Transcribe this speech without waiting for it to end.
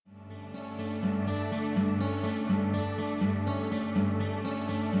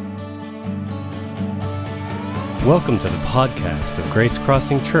Welcome to the podcast of Grace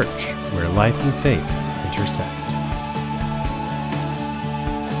Crossing Church, where life and faith intersect.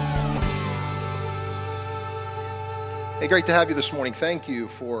 Hey, great to have you this morning. Thank you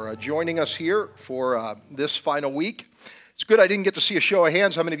for joining us here for this final week. It's good I didn't get to see a show of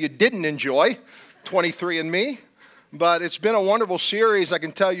hands how many of you didn't enjoy 23andMe, but it's been a wonderful series. I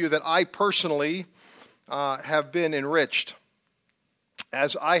can tell you that I personally have been enriched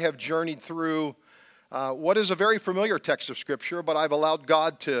as I have journeyed through what is a very familiar text of Scripture, but I've allowed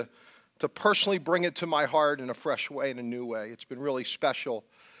God to personally bring it to my heart in a fresh way, in a new way. It's been really special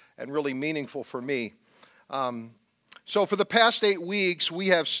and really meaningful for me. So for the past 8 weeks, we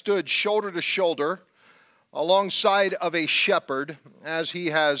have stood shoulder to shoulder alongside of a shepherd as he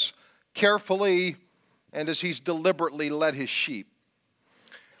has carefully and as he's deliberately led his sheep.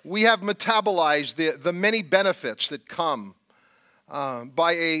 We have metabolized the many benefits that come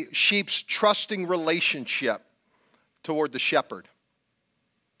by a sheep's trusting relationship toward the shepherd.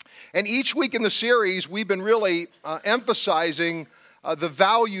 And each week in the series, we've been really emphasizing the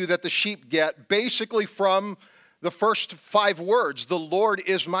value that the sheep get basically from the first 5 words, the Lord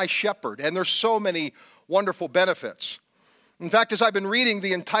is my shepherd. And there's so many wonderful benefits. In fact, as I've been reading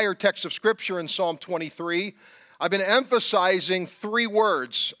the entire text of Scripture in Psalm 23, I've been emphasizing 3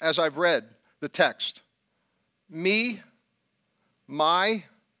 words as I've read the text. Me, my,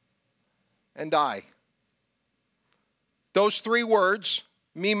 and I. Those 3 words,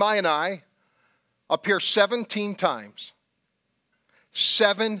 me, my, and I, appear 17 times.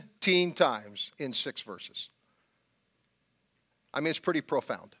 17 times in 6 verses. I mean, it's pretty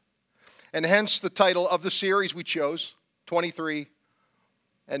profound. And hence the title of the series we chose, 23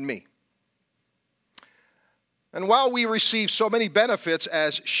 and Me. And while we receive so many benefits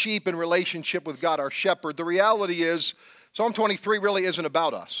as sheep in relationship with God, our shepherd, the reality is Psalm 23 really isn't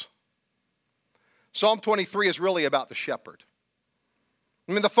about us. Psalm 23 is really about the shepherd.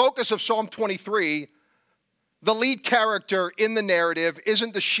 I mean, the focus of Psalm 23, the lead character in the narrative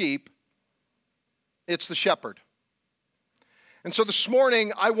isn't the sheep, it's the shepherd. And so this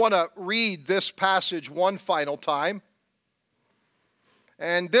morning, I want to read this passage one final time.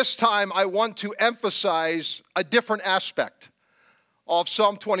 And this time, I want to emphasize a different aspect of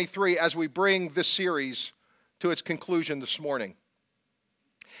Psalm 23 as we bring this series to its conclusion this morning.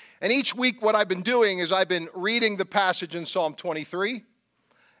 And each week, what I've been doing is I've been reading the passage in Psalm 23,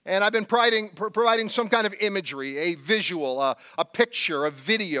 and I've been providing some kind of imagery, a visual, a picture, a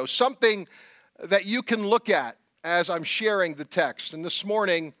video, something that you can look at as I'm sharing the text. And this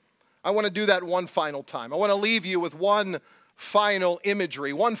morning, I want to do that one final time. I want to leave you with one final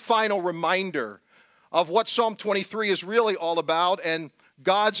imagery, one final reminder of what Psalm 23 is really all about and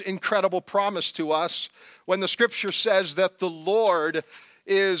God's incredible promise to us when the Scripture says that the Lord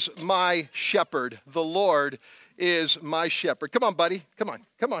is my shepherd. The Lord is my shepherd. Come on, buddy. Come on.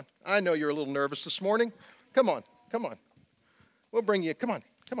 I know you're a little nervous this morning. Come on. We'll bring you. Come on.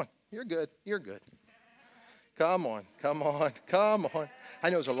 You're good. Come on. I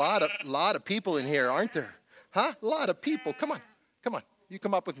know there's a lot of people in here, aren't there? Huh? A lot of people. Come on. You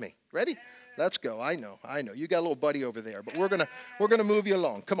come up with me. Ready? Let's go. I know. You got a little buddy over there, but we're gonna move you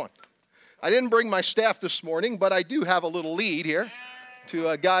along. Come on. I didn't bring my staff this morning, but I do have a little lead here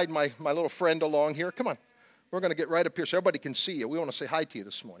to guide my little friend along here. Come on. We're gonna get right up here so everybody can see you. We want to say hi to you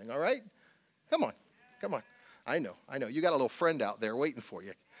this morning. All right? Come on. I know. You got a little friend out there waiting for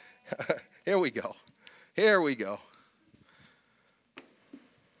you. Here we go.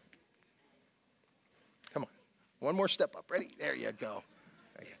 Come on. One more step up. Ready? There you go.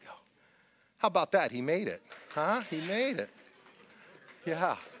 How about that? He made it. Huh? He made it.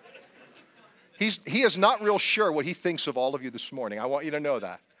 Yeah. He is not real sure what he thinks of all of you this morning. I want you to know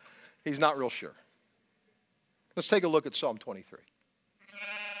that. He's not real sure. Let's take a look at Psalm 23.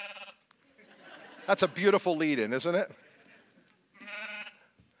 That's a beautiful lead-in, isn't it?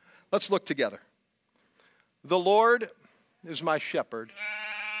 Let's look together. The Lord is my shepherd,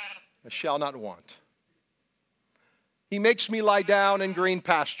 I shall not want. He makes me lie down in green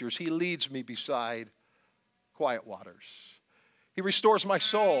pastures. He leads me beside quiet waters. He restores my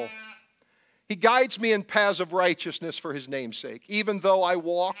soul. He guides me in paths of righteousness for his name's sake. Even though I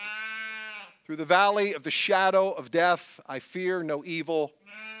walk through the valley of the shadow of death, I fear no evil,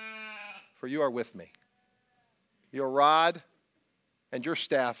 for you are with me. Your rod and your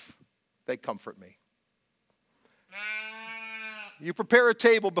staff, they comfort me. You prepare a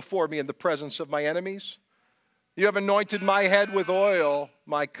table before me in the presence of my enemies. You have anointed my head with oil.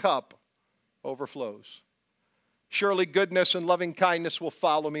 My cup overflows. Surely goodness and loving kindness will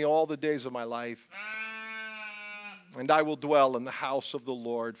follow me all the days of my life. and I will dwell in the house of the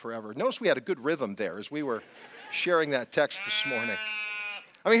Lord forever. Notice we had a good rhythm there as we were sharing that text this morning.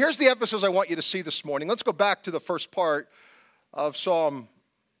 I mean, here's the emphasis I want you to see this morning. Let's go back to the first part of Psalm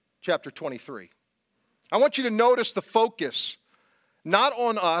chapter 23. I want you to notice the focus, not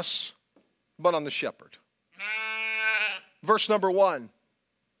on us, but on the shepherd. Verse number 1,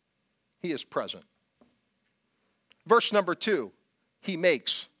 he is present. Verse number 2, he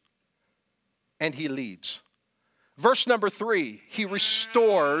makes and he leads. Verse number 3, he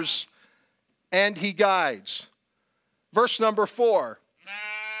restores and he guides. Verse number 4,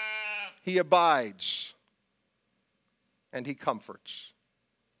 he abides and he comforts.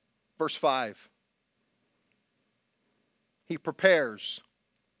 Verse 5, he prepares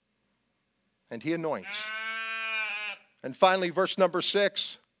and he anoints. And finally, verse number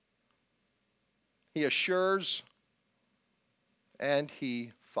 6, he assures and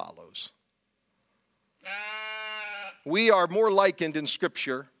he follows. We are more likened in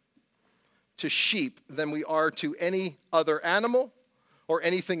Scripture to sheep than we are to any other animal or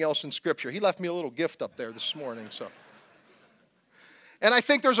anything else in Scripture. He left me a little gift up there this morning, and I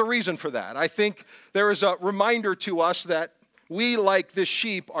think there's a reason for that. I think there is a reminder to us that we, like this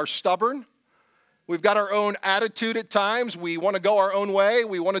sheep, are stubborn. We've got our own attitude at times. We want to go our own way.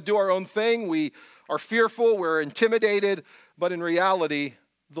 We want to do our own thing. We are fearful. We're intimidated. But in reality,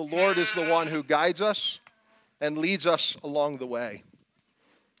 the Lord is the one who guides us and leads us along the way.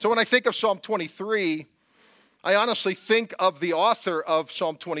 So when I think of Psalm 23, I honestly think of the author of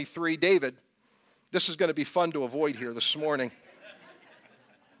Psalm 23, David. This is going to be fun to avoid here this morning.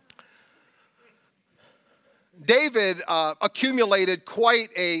 David accumulated quite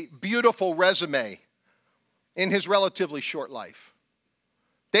a beautiful resume in his relatively short life.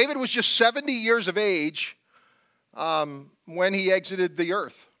 David was just 70 years of age when he exited the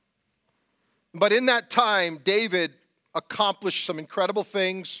earth. But in that time, David accomplished some incredible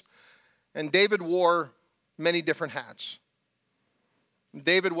things, and David wore many different hats.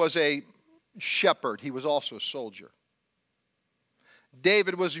 David was a shepherd. He was also a soldier.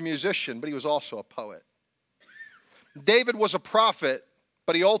 David was a musician, but he was also a poet. David was a prophet,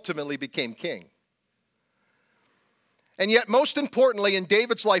 but he ultimately became king. And yet, most importantly in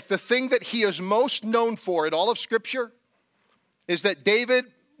David's life, the thing that he is most known for in all of Scripture is that David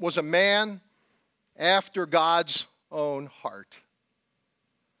was a man after God's own heart.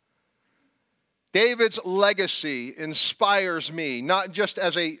 David's legacy inspires me, not just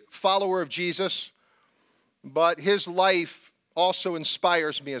as a follower of Jesus, but his life also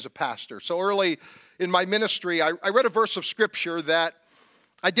inspires me as a pastor. So early in my ministry, I read a verse of Scripture that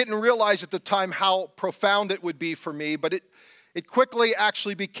I didn't realize at the time how profound it would be for me, but it quickly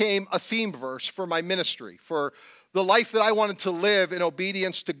actually became a theme verse for my ministry, for the life that I wanted to live in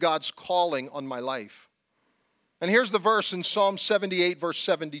obedience to God's calling on my life. And here's the verse in Psalm 78, verse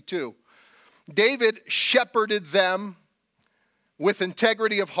 72. David shepherded them with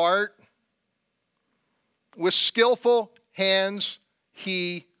integrity of heart, with skillful hands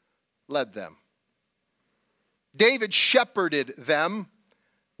he led them. David shepherded them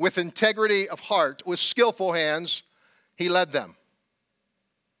with integrity of heart, with skillful hands he led them.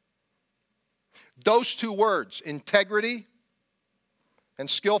 Those two words, integrity and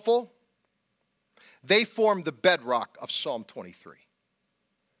skillful, they form the bedrock of Psalm 23.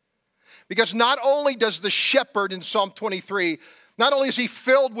 Because not only does the shepherd in Psalm 23, not only is he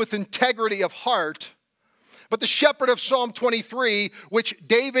filled with integrity of heart, but the shepherd of Psalm 23, which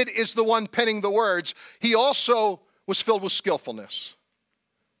David is the one penning the words, he also was filled with skillfulness.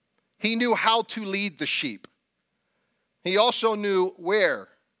 He knew how to lead the sheep. He also knew where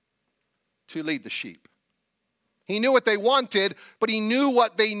to lead the sheep. He knew what they wanted, but he knew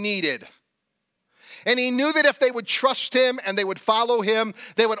what they needed. And he knew that if they would trust him and they would follow him,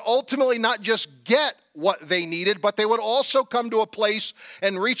 they would ultimately not just get what they needed, but they would also come to a place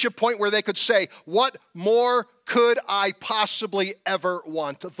and reach a point where they could say, what more could I possibly ever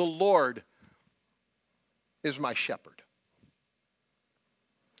want? The Lord is my shepherd.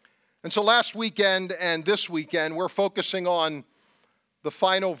 And so last weekend and this weekend, we're focusing on the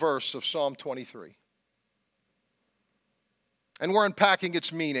final verse of Psalm 23. And we're unpacking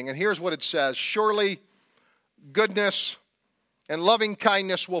its meaning. And here's what it says. Surely goodness and loving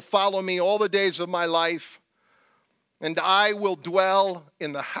kindness will follow me all the days of my life, and I will dwell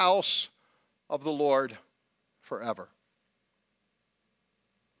in the house of the Lord forever.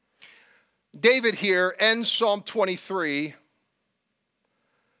 David here ends Psalm 23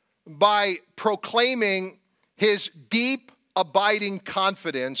 by proclaiming his deep, abiding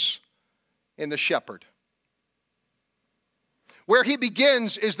confidence in the shepherd. Where he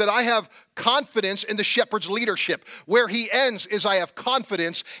begins is that I have confidence in the shepherd's leadership. Where he ends is I have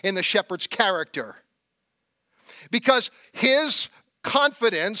confidence in the shepherd's character. because his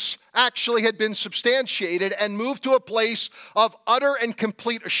confidence actually had been substantiated and moved to a place of utter and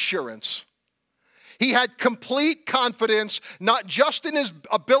complete assurance. He had complete confidence, not just in his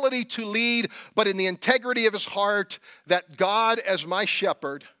ability to lead, but in the integrity of his heart, that God, as my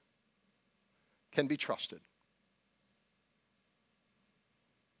shepherd, can be trusted.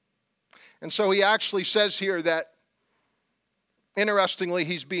 And so he actually says here that, interestingly,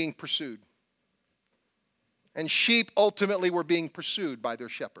 he's being pursued. And sheep ultimately were being pursued by their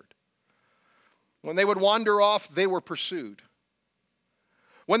shepherd. When they would wander off, they were pursued.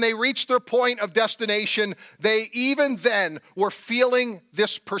 When they reached their point of destination, they even then were feeling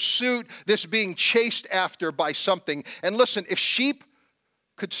this pursuit, this being chased after by something. And listen, if sheep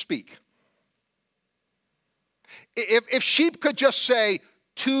could speak, if sheep could just say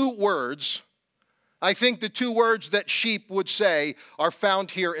two words, I think the two words that sheep would say are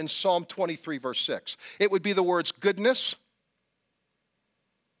found here in Psalm 23, verse 6. It would be the words goodness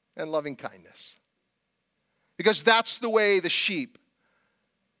and loving kindness. Because that's the way the sheep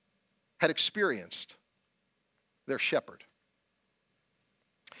had experienced their shepherd.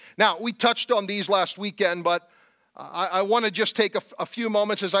 Now, we touched on these last weekend, but I want to just take a few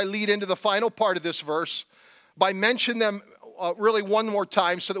moments as I lead into the final part of this verse by mentioning them really one more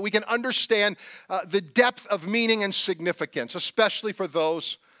time so that we can understand the depth of meaning and significance, especially for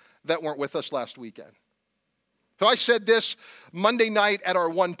those that weren't with us last weekend. So I said this Monday night at our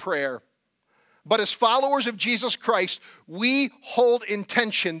one prayer, but as followers of Jesus Christ, we hold in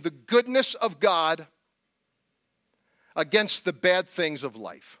tension the goodness of God against the bad things of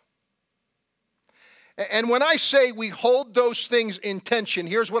life. And when I say we hold those things in tension,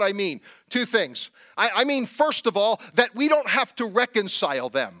 here's what I mean. Two things. I mean, first of all, that we don't have to reconcile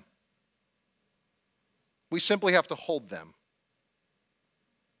them. We simply have to hold them.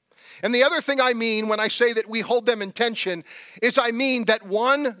 And the other thing I mean when I say that we hold them in tension is I mean that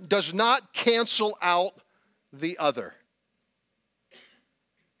one does not cancel out the other.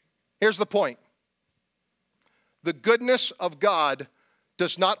 Here's the point. The goodness of God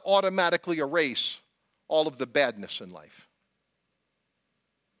does not automatically erase all of the badness in life.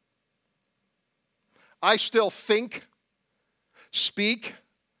 I still think, speak,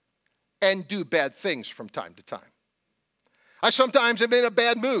 and do bad things from time to time. I sometimes am in a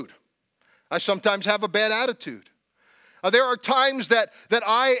bad mood. I sometimes have a bad attitude. There are times that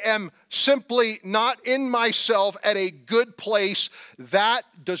I am simply not in myself at a good place. That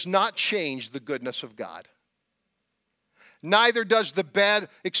does not change the goodness of God. Neither does the bad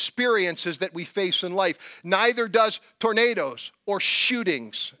experiences that we face in life. Neither does tornadoes or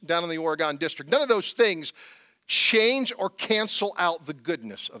shootings down in the Oregon district. None of those things change or cancel out the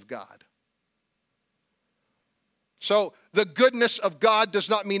goodness of God. So the goodness of God does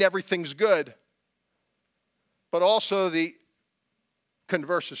not mean everything's good, but also the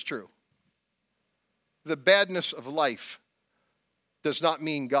converse is true. The badness of life does not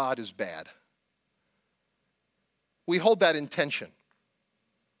mean God is bad. We hold that in tension.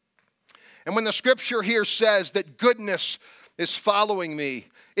 And when the scripture here says that goodness is following me,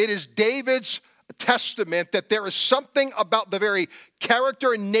 it is David's testament that there is something about the very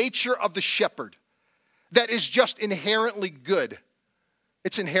character and nature of the shepherd that is just inherently good.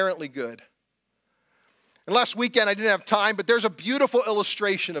 It's inherently good. And last weekend I didn't have time, but there's a beautiful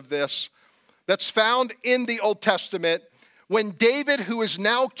illustration of this that's found in the Old Testament when David, who is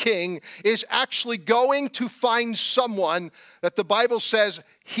now king, is actually going to find someone that the Bible says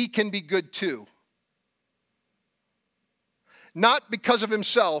he can be good to. Not because of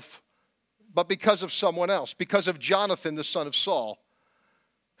himself, but because of someone else, because of Jonathan, the son of Saul,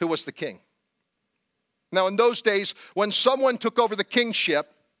 who was the king. Now, in those days, when someone took over the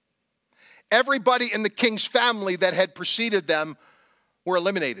kingship, everybody in the king's family that had preceded them were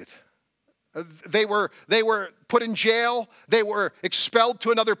eliminated. They were put in jail. They were expelled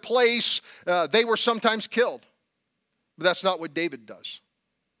to another place. They were sometimes killed. But that's not what David does.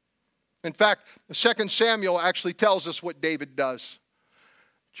 In fact, 2 Samuel actually tells us what David does.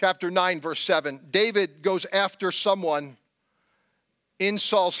 Chapter 9, verse 7. David goes after someone in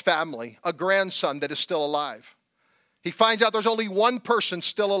Saul's family, a grandson that is still alive. He finds out there's only one person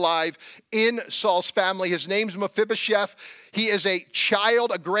still alive in Saul's family. His name's Mephibosheth. He is a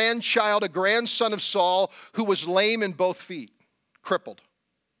child, a grandchild, a grandson of Saul who was lame in both feet, crippled.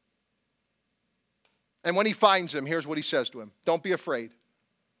 And when he finds him, here's what he says to him. Don't be afraid.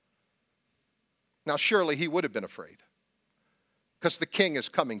 Now, surely he would have been afraid because the king is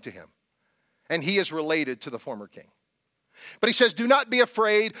coming to him, and he is related to the former king. But he says, do not be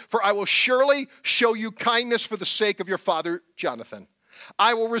afraid, for I will surely show you kindness for the sake of your father Jonathan.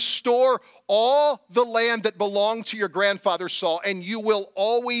 I will restore all the land that belonged to your grandfather Saul, and you will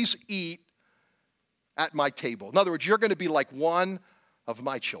always eat at my table. In other words, you're going to be like one of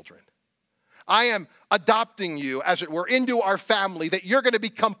my children. I am adopting you, as it were, into our family, that you're going to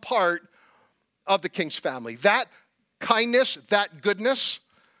become part of the king's family. That kindness, that goodness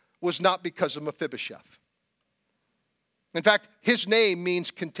was not because of Mephibosheth. In fact, his name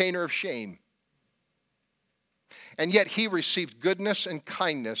means container of shame. And yet he received goodness and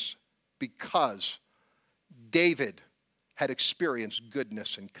kindness because David had experienced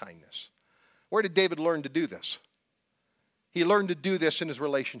goodness and kindness. Where did David learn to do this? He learned to do this in his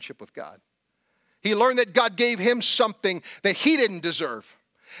relationship with God. He learned that God gave him something that he didn't deserve.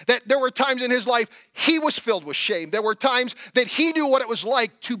 That there were times in his life he was filled with shame. There were times that he knew what it was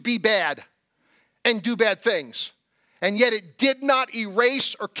like to be bad and do bad things. And yet it did not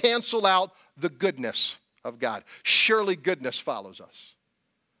erase or cancel out the goodness of God. Surely goodness follows us.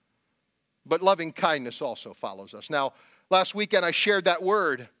 But loving kindness also follows us. Now, last weekend I shared that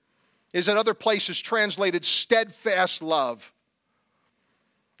word is in other places translated steadfast love.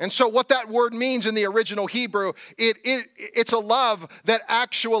 And so what that word means in the original Hebrew, it's a love that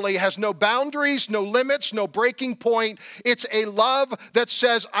actually has no boundaries, no limits, no breaking point. It's a love that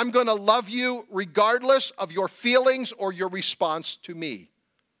says, I'm going to love you regardless of your feelings or your response to me.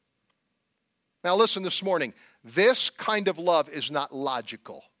 Now listen this morning, this kind of love is not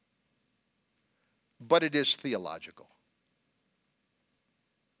logical, but it is theological.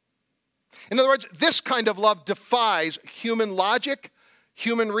 In other words, this kind of love defies human logic,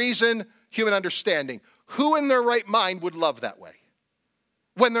 human reason, human understanding. Who in their right mind would love that way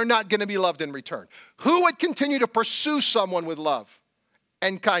when they're not going to be loved in return? Who would continue to pursue someone with love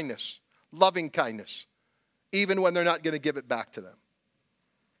and kindness, loving kindness, even when they're not going to give it back to them?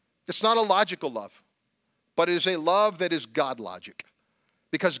 It's not a logical love, but it is a love that is God logic,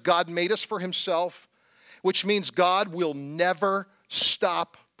 because God made us for himself, which means God will never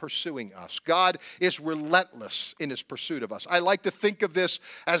stop pursuing us. God is relentless in his pursuit of us. I like to think of this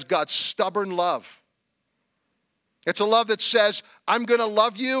as God's stubborn love. It's a love that says, I'm going to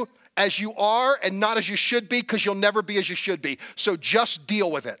love you as you are and not as you should be, because you'll never be as you should be. So just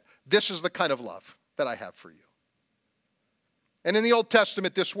deal with it. This is the kind of love that I have for you. And in the Old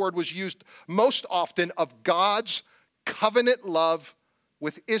Testament, this word was used most often of God's covenant love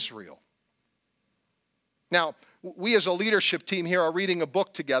with Israel. Now, we as a leadership team here are reading a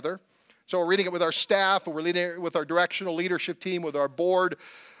book together. So we're reading it with our staff, or we're reading it with our directional leadership team, with our board.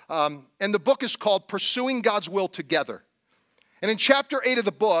 And the book is called Pursuing God's Will Together. And in chapter 8 of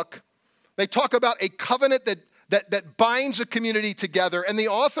the book, they talk about a covenant that binds a community together. And the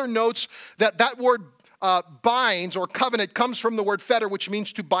author notes that that word binds or covenant comes from the word fetter, which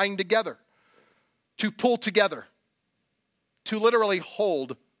means to bind together, to pull together, to literally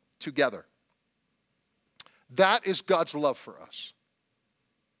hold together. That is God's love for us.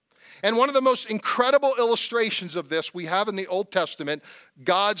 And one of the most incredible illustrations of this we have in the Old Testament,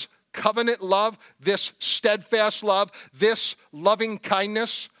 God's covenant love, this steadfast love, this loving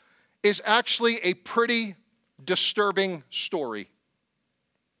kindness, is actually a pretty disturbing story.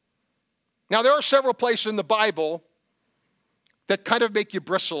 Now, there are several places in the Bible that kind of make you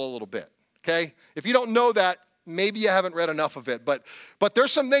bristle a little bit, okay? If you don't know that, maybe you haven't read enough of it. But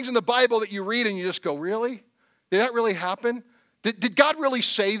there's some things in the Bible that you read and you just go, really? Did that really happen? Did God really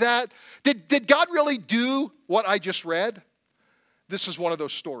say that? Did God really do what I just read? This is one of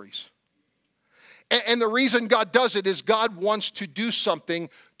those stories. And the reason God does it is God wants to do something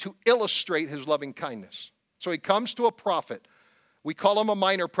to illustrate his loving kindness. So he comes to a prophet. We call him a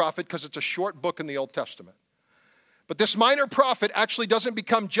minor prophet because it's a short book in the Old Testament. But this minor prophet actually doesn't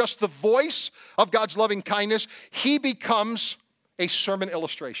become just the voice of God's loving kindness. He becomes a sermon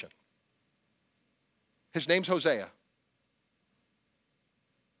illustration. His name's Hosea.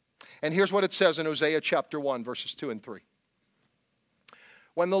 And here's what it says in Hosea chapter 1, verses 2 and 3.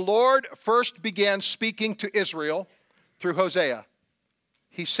 When the Lord first began speaking to Israel through Hosea,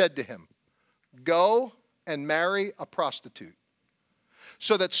 he said to him, "Go and marry a prostitute,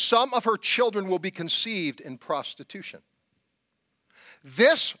 so that some of her children will be conceived in prostitution.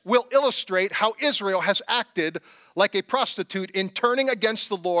 This will illustrate how Israel has acted like a prostitute in turning against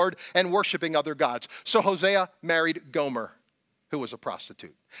the Lord and worshiping other gods." So Hosea married Gomer, who was a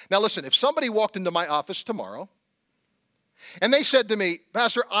prostitute. Now listen, if somebody walked into my office tomorrow and they said to me,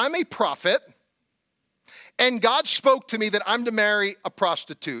 "Pastor, I'm a prophet, and God spoke to me that I'm to marry a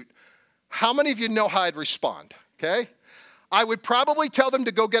prostitute," how many of you know how I'd respond? Okay? I would probably tell them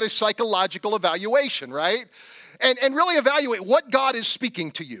to go get a psychological evaluation, right? and really evaluate what God is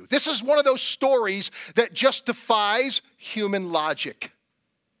speaking to you. This is one of those stories that just defies human logic.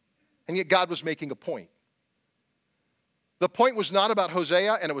 And yet God was making a point. The point was not about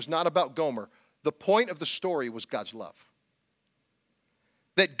Hosea and it was not about Gomer. The point of the story was God's love.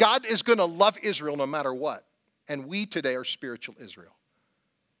 That God is going to love Israel no matter what. And we today are spiritual Israel.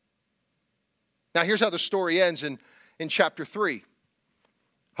 Now here's how the story ends in chapter 3.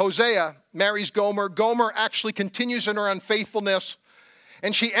 Hosea marries Gomer. Gomer actually continues in her unfaithfulness.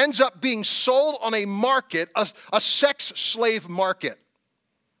 And she ends up being sold on a market, a sex slave market,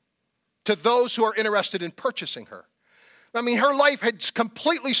 to those who are interested in purchasing her. I mean, her life had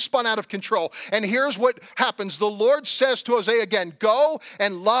completely spun out of control. And here's what happens. The Lord says to Hosea again, go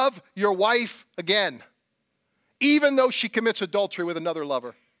and love your wife again, even though she commits adultery with another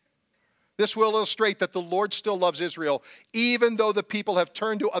lover. This will illustrate that the Lord still loves Israel, even though the people have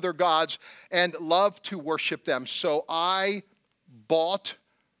turned to other gods and love to worship them. So I bought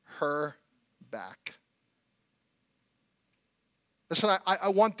her back. Listen, I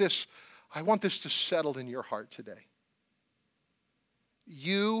want this to settle in your heart today.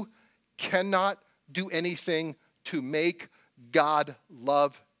 You cannot do anything to make God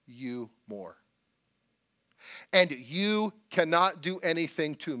love you more. And you cannot do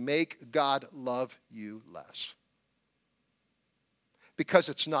anything to make God love you less. Because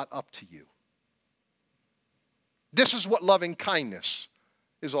it's not up to you. This is what loving kindness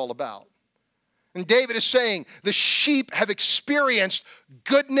is all about. And David is saying the sheep have experienced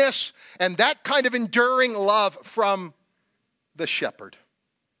goodness and that kind of enduring love from the shepherd.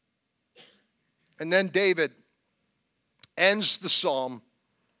 And then David ends the psalm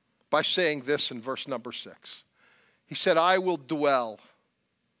by saying this in verse number 6. He said, I will dwell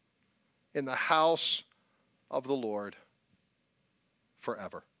in the house of the Lord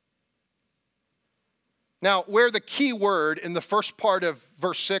forever. Now, where the key word in the first part of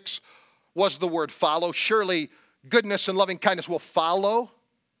verse 6 was the word follow, surely goodness and loving kindness will follow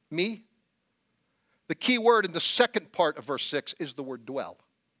me. The key word in the second part of verse 6 is the word dwell.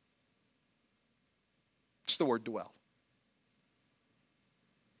 It's the word dwell.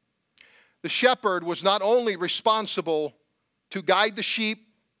 The shepherd was not only responsible to guide the sheep,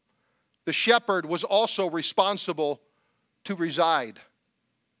 the shepherd was also responsible to reside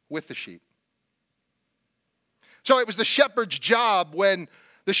with the sheep. So it was the shepherd's job when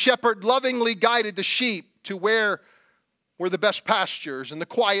the shepherd lovingly guided the sheep to where were the best pastures and the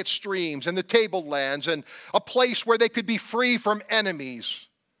quiet streams and the tablelands and a place where they could be free from enemies,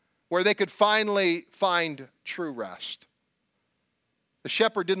 where they could finally find true rest. The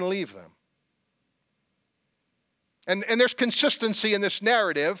shepherd didn't leave them. And there's consistency in this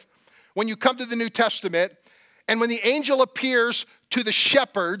narrative when you come to the New Testament and when the angel appears to the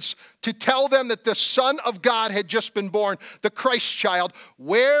shepherds to tell them that the Son of God had just been born, the Christ child.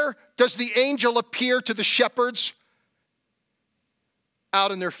 Where does the angel appear to the shepherds?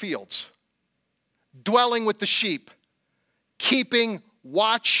 Out in their fields, dwelling with the sheep, keeping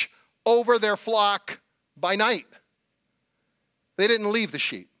watch over their flock by night. They didn't leave the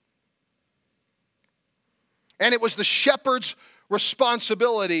sheep. And it was the shepherd's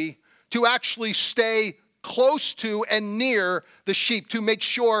responsibility to actually stay close to and near the sheep to make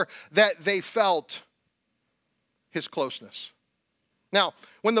sure that they felt his closeness. Now,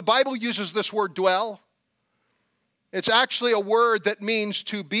 when the Bible uses this word dwell, it's actually a word that means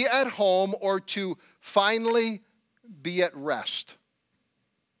to be at home or to finally be at rest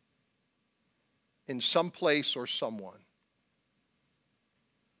in some place or someone.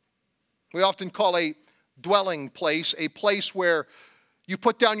 We often call a dwelling place a place where you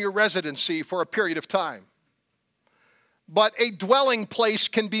put down your residency for a period of time. But a dwelling place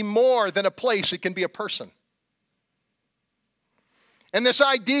can be more than a place. It can be a person. And this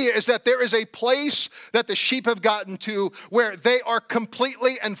idea is that there is a place that the sheep have gotten to where they are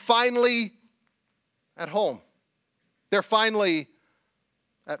completely and finally at home. They're finally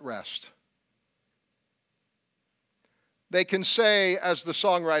at rest. They can say, as the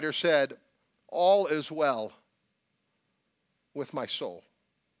songwriter said, all is well with my soul.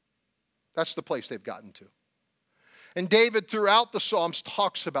 That's the place they've gotten to. And David, throughout the Psalms,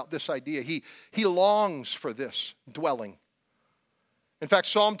 talks about this idea. He longs for this dwelling. In fact,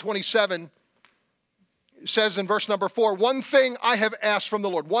 Psalm 27 says in verse number 4, one thing I have asked from the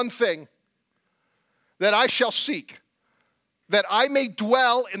Lord, one thing that I shall seek, that I may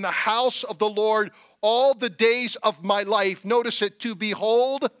dwell in the house of the Lord all the days of my life. Notice it, to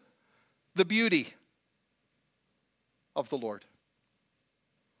behold the beauty of the Lord.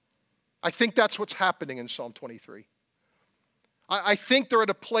 I think that's what's happening in Psalm 23. I think they're at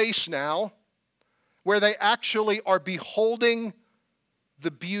a place now where they actually are beholding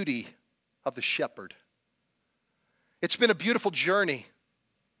the beauty of the shepherd. It's been a beautiful journey.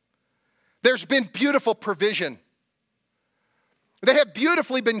 There's been beautiful provision. They have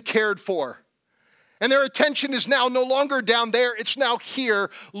beautifully been cared for. And their attention is now no longer down there. It's now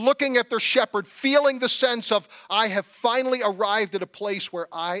here, looking at their shepherd, feeling the sense of, I have finally arrived at a place where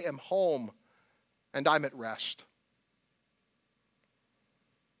I am home and I'm at rest.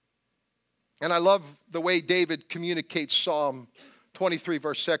 And I love the way David communicates Psalm 23,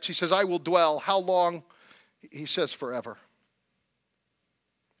 verse 6. He says, I will dwell. How long? He says, forever.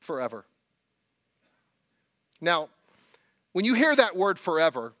 Forever. Now, when you hear that word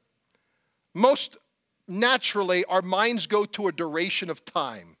forever, most naturally our minds go to a duration of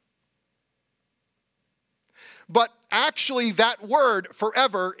time. But actually that word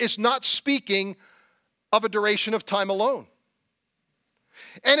forever is not speaking of a duration of time alone.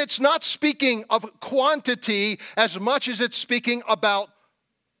 And it's not speaking of quantity as much as it's speaking about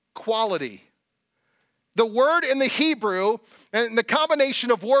quality. The word in the Hebrew, and the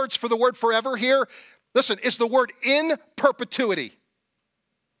combination of words for the word forever here, listen, is the word in perpetuity.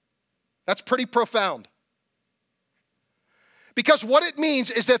 That's pretty profound. Because what it means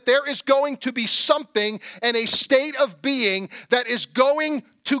is that there is going to be something and a state of being that is going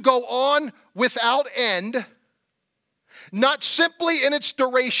to go on without end, not simply in its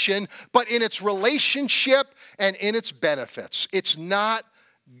duration, but in its relationship and in its benefits. It's not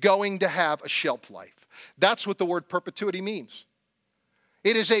going to have a shelf life. That's what the word perpetuity means.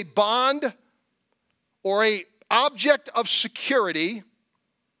 It is a bond or an object of security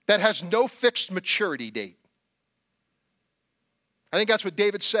that has no fixed maturity date. I think that's what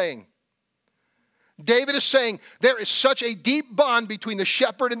David's saying. David is saying there is such a deep bond between the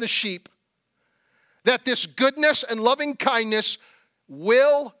shepherd and the sheep that this goodness and loving kindness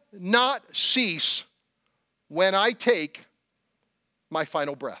will not cease when I take my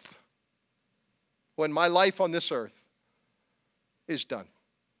final breath, when my life on this earth is done.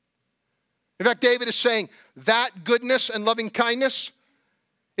 In fact, David is saying that goodness and loving kindness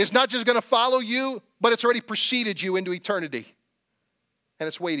is not just going to follow you, but it's already preceded you into eternity. And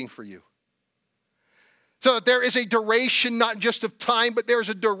it's waiting for you. So that there is a duration not just of time, but there's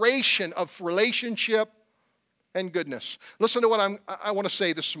a duration of relationship and goodness. Listen to what I want to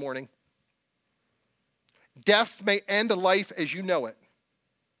say this morning. Death may end a life as you know it.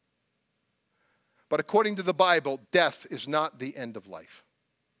 But according to the Bible, death is not the end of life.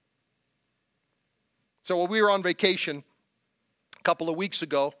 So while we were on vacation a couple of weeks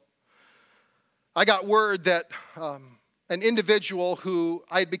ago, I got word that an individual who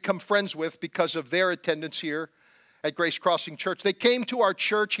I had become friends with because of their attendance here at Grace Crossing Church, they came to our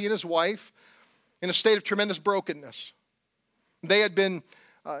church, he and his wife, in a state of tremendous brokenness. They had been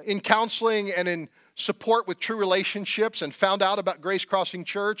in counseling and in support with True Relationships and found out about Grace Crossing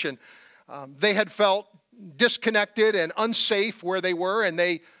Church, and they had felt disconnected and unsafe where they were, and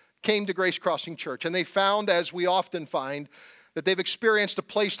they came to Grace Crossing Church. And they found, as we often find, that they've experienced a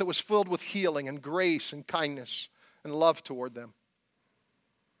place that was filled with healing and grace and kindness and love toward them.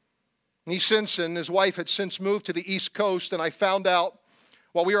 And his wife had since moved to the East Coast, and I found out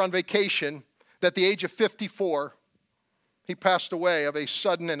while we were on vacation that at the age of 54, he passed away of a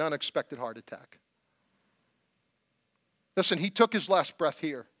sudden and unexpected heart attack. Listen, he took his last breath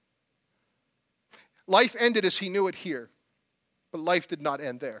here. Life ended as he knew it here, but life did not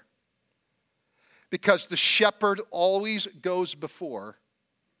end there. Because the shepherd always goes before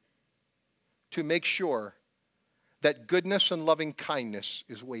to make sure that goodness and loving kindness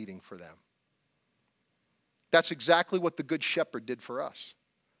is waiting for them. That's exactly what the Good Shepherd did for us.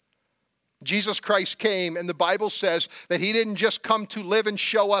 Jesus Christ came, and the Bible says that he didn't just come to live and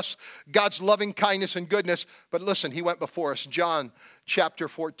show us God's loving kindness and goodness, but listen, he went before us. John chapter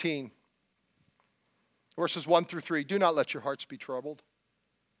 14, verses 1 through 3. Do not let your hearts be troubled.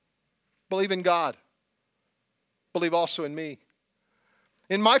 Believe in God. Believe also in me.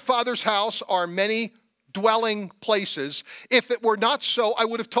 In my Father's house are many dwelling places. If it were not so, I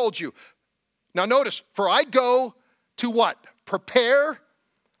would have told you. Now notice, for I go to what? Prepare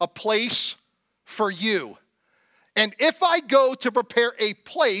a place for you. And if I go to prepare a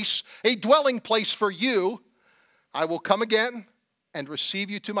place, a dwelling place for you, I will come again and receive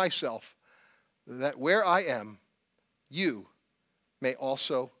you to myself, that where I am, you may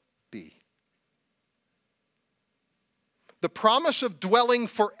also be. The promise of dwelling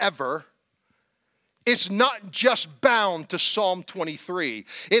forever is not just bound to Psalm 23.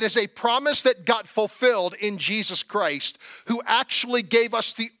 It is a promise that got fulfilled in Jesus Christ, who actually gave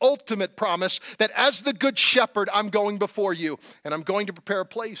us the ultimate promise that as the Good Shepherd, I'm going before you, and I'm going to prepare a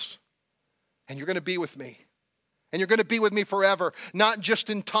place. and you're going to be with me. And you're going to be with me forever, not just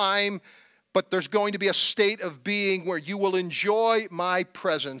in time, but there's going to be a state of being where you will enjoy my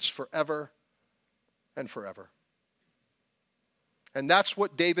presence forever and forever. And that's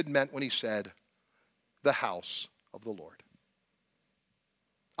what David meant when he said, the house of the Lord.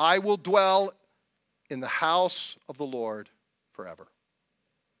 I will dwell in the house of the Lord forever.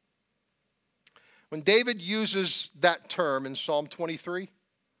 When David uses that term in Psalm 23,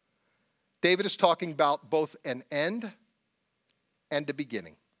 David is talking about both an end and a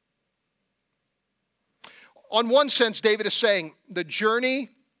beginning. On one sense, David is saying, the journey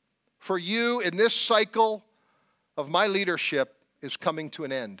for you in this cycle of my leadership is coming to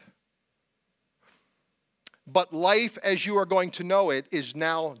an end. But life as you are going to know it is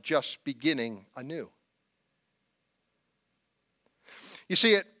now just beginning anew. You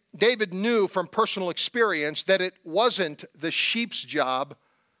see, David knew from personal experience that it wasn't the sheep's job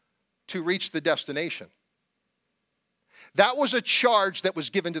to reach the destination. That was a charge that was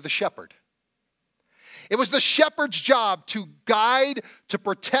given to the shepherd. It was the shepherd's job to guide, to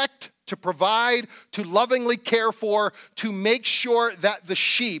protect, to provide, to lovingly care for, to make sure that the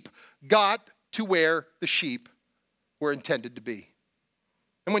sheep got to where the sheep were intended to be.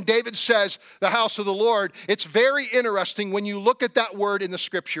 And when David says the house of the Lord, it's very interesting when you look at that word in the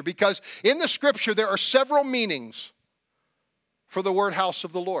Scripture, because in the Scripture there are several meanings for the word house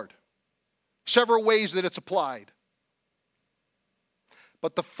of the Lord. Several ways that it's applied.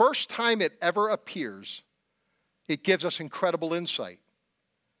 But the first time it ever appears, it gives us incredible insight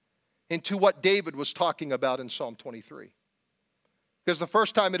into what David was talking about in Psalm 23. Because the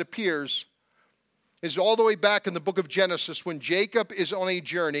first time it appears is all the way back in the book of Genesis when Jacob is on a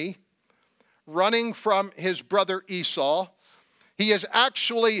journey running from his brother Esau. He is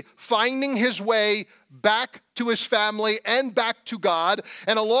actually finding his way back to his family and back to God.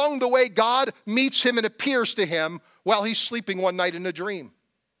 And along the way, God meets him and appears to him while he's sleeping one night in a dream.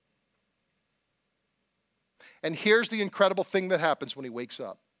 And here's the incredible thing that happens when he wakes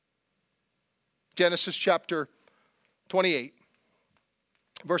up. Genesis chapter 28,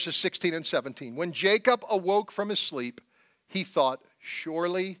 verses 16 and 17. When Jacob awoke from his sleep, he thought,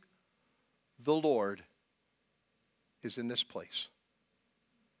 surely the Lord is in this place.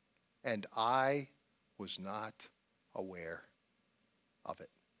 And I was not aware of it.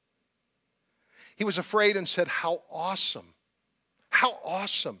 He was afraid and said, how awesome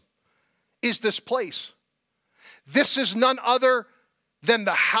is this place? This is none other than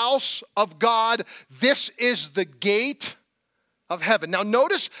the house of God. This is the gate of heaven. Now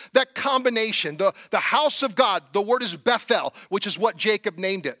notice that combination, the house of God. The word is Bethel, which is what Jacob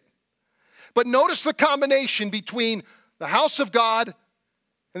named it. But notice the combination between the house of God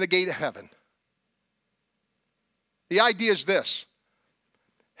and the gate of heaven. The idea is this: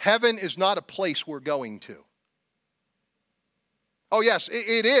 heaven is not a place we're going to. Oh yes,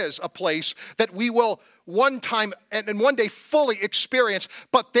 it is a place that we will one time and one day fully experience,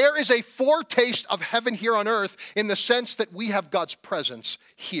 but there is a foretaste of heaven here on earth in the sense that we have God's presence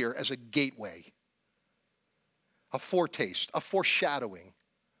here as a gateway. A foretaste, a foreshadowing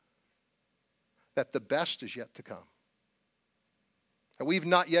that the best is yet to come. And we've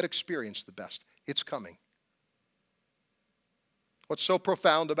not yet experienced the best. It's coming. What's so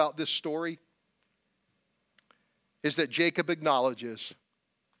profound about this story is that Jacob acknowledges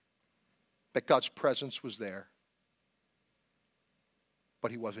that God's presence was there,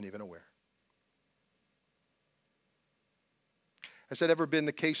 but he wasn't even aware. Has that ever been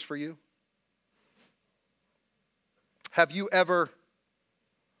the case for you? Have you ever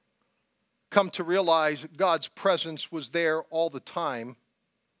come to realize God's presence was there all the time,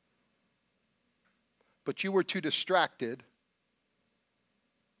 but you were too distracted,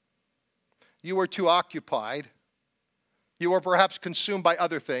 you were too occupied, you were perhaps consumed by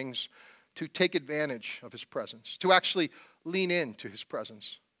other things to take advantage of his presence, to actually lean into his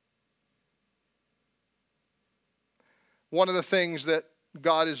presence? One of the things that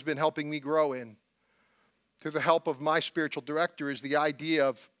God has been helping me grow in, through the help of my spiritual director, is the idea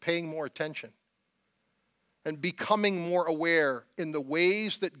of paying more attention and becoming more aware in the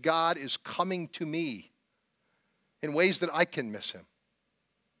ways that God is coming to me, in ways that I can miss him.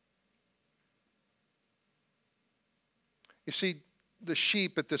 You see, the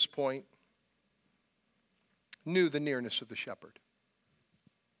sheep at this point knew the nearness of the shepherd.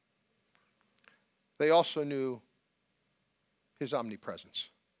 They also knew his omnipresence.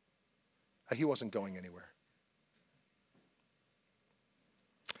 He wasn't going anywhere.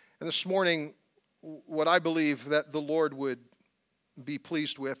 And this morning, what I believe that the Lord would be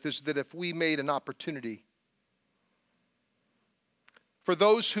pleased with is that if we made an opportunity for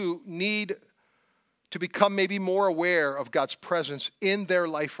those who need to become maybe more aware of God's presence in their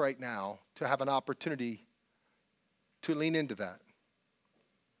life right now, to have an opportunity to lean into that.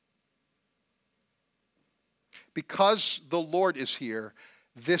 Because the Lord is here,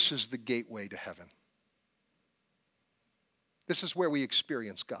 this is the gateway to heaven. This is where we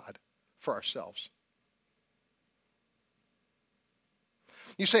experience God for ourselves.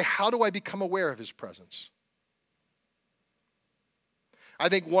 You say, how do I become aware of his presence? I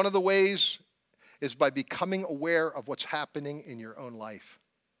think one of the ways is by becoming aware of what's happening in your own life.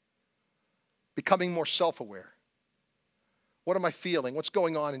 Becoming more self-aware. What am I feeling? What's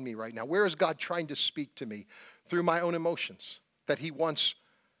going on in me right now? Where is God trying to speak to me through my own emotions that he wants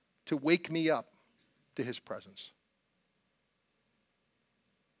to wake me up to his presence?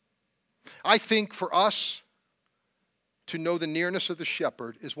 I think for us to know the nearness of the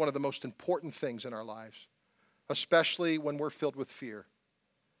shepherd is one of the most important things in our lives, especially when we're filled with fear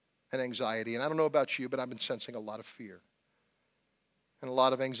and anxiety. And I don't know about you, but I've been sensing a lot of fear and a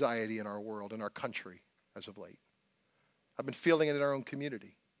lot of anxiety in our world, in our country as of late. I've been feeling it in our own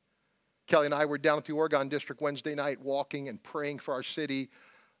community. Kelly and I were down at the Oregon District Wednesday night walking and praying for our city,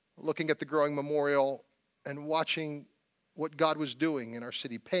 looking at the growing memorial and watching what God was doing in our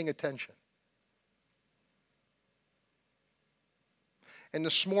city, paying attention. And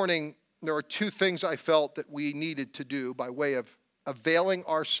this morning, there are two things I felt that we needed to do by way of availing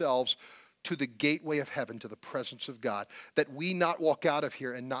ourselves to the gateway of heaven, to the presence of God, that we not walk out of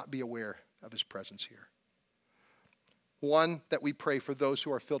here and not be aware of his presence here. One, that we pray for those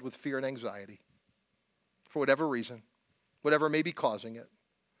who are filled with fear and anxiety, for whatever reason, whatever may be causing it.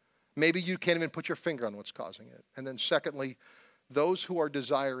 Maybe you can't even put your finger on what's causing it. And then secondly, those who are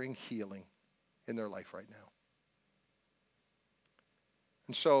desiring healing in their life right now.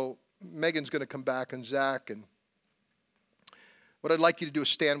 And so Megan's going to come back, and Zach, and what I'd like you to do is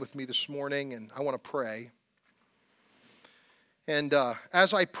stand with me this morning, and I want to pray. And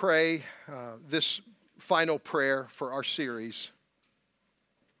as I pray this final prayer for our series,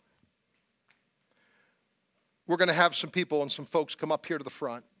 we're going to have some people and some folks come up here to the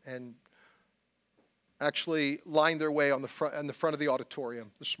front and actually line their way on the front of the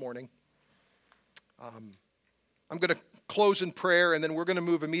auditorium this morning. I'm going to close in prayer, and then we're going to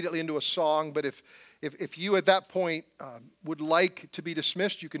move immediately into a song. But if you at that point would like to be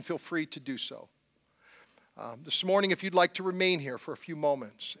dismissed, you can feel free to do so. This morning, if you'd like to remain here for a few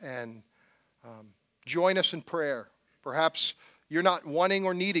moments and join us in prayer. Perhaps you're not wanting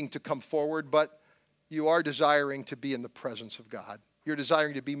or needing to come forward, but you are desiring to be in the presence of God. You're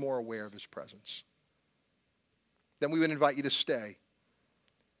desiring to be more aware of his presence. Then we would invite you to stay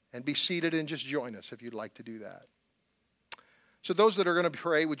and be seated and just join us if you'd like to do that. So those that are going to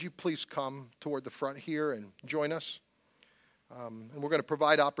pray, would you please come toward the front here and join us? And we're going to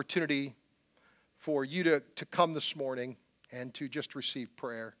provide opportunity for you to come this morning and to just receive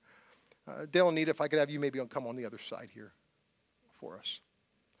prayer. Dale and Nita, if I could have you maybe come on the other side here for us.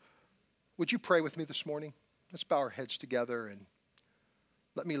 Would you pray with me this morning? Let's bow our heads together and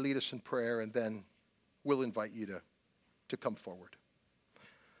let me lead us in prayer, and then we'll invite you to come forward.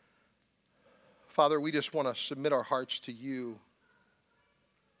 Father, we just want to submit our hearts to you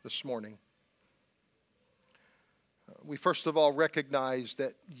this morning. We first of all recognize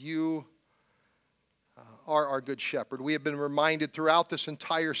that you are our good shepherd. We have been reminded throughout this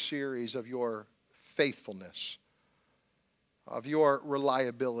entire series of your faithfulness, of your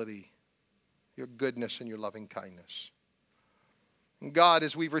reliability, your goodness, and your loving kindness. And God,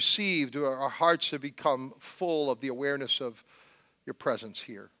 as we've received, our hearts have become full of the awareness of your presence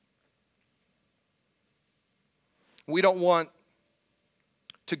here. We don't want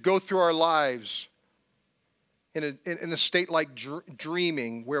to go through our lives in a state like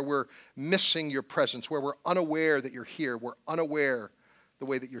dreaming, where we're missing your presence, where we're unaware that you're here, we're unaware the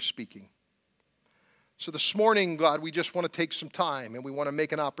way that you're speaking. So this morning, God, we just want to take some time, and we want to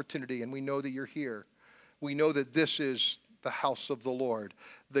make an opportunity, and we know that you're here. We know that this is the house of the Lord,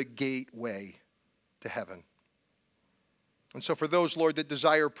 the gateway to heaven. And so for those, Lord, that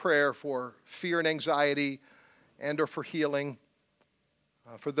desire prayer for fear and anxiety and or for healing,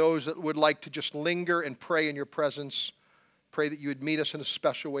 for those that would like to just linger and pray in your presence, pray that you would meet us in a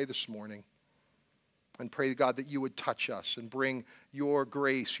special way this morning. And pray, God, that you would touch us and bring your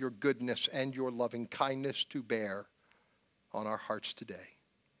grace, your goodness, and your loving kindness to bear on our hearts today.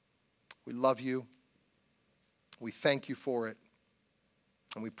 We love you. We thank you for it.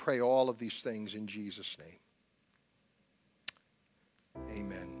 And we pray all of these things in Jesus' name.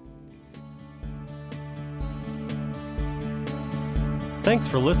 Amen. Thanks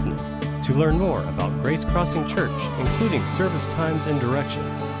for listening. To learn more about Grace Crossing Church, including service times and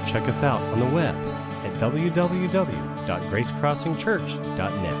directions, check us out on the web at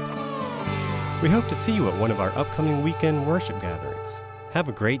www.gracecrossingchurch.net. We hope to see you at one of our upcoming weekend worship gatherings. Have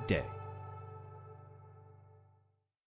a great day.